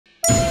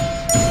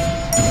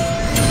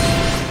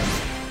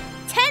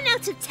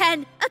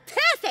10. A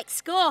perfect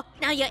score.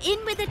 Now you're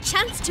in with a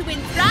chance to win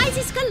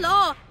prizes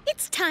galore.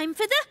 It's time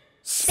for the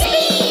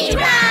Speed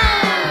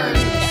Round!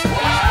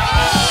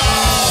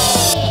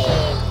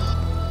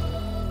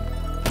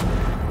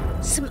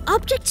 Some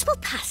objects will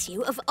pass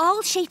you of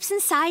all shapes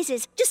and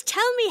sizes. Just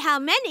tell me how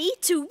many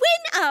to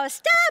win our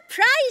star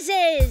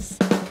prizes.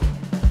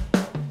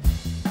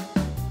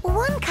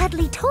 One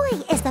cuddly toy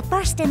is the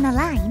first in the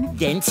line.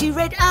 Then 2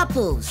 red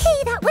apples.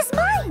 Hey, that was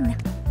mine.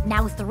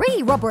 Now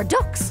 3 rubber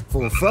ducks.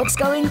 4 frogs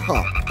going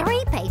hop.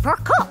 3 paper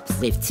cups.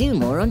 With 2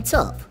 more on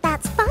top.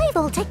 That's 5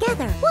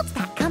 altogether. What's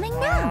that coming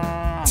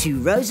now?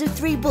 2 rows of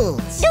 3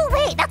 bulls. No,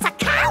 wait, that's a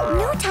cow.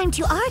 No time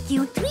to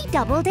argue. 3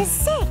 doubled is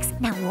 6.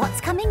 Now what's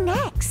coming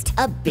next?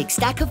 A big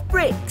stack of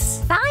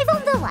bricks. 5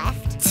 on the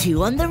left.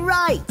 2 on the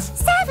right.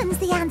 7's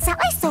the answer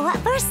I saw at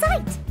first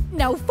sight.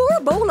 Now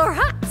 4 bowler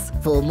hats.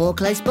 4 more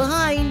close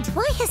behind.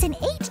 Why has an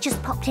 8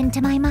 just popped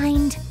into my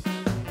mind?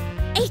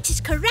 8 is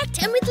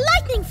correct, and with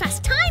lightning fast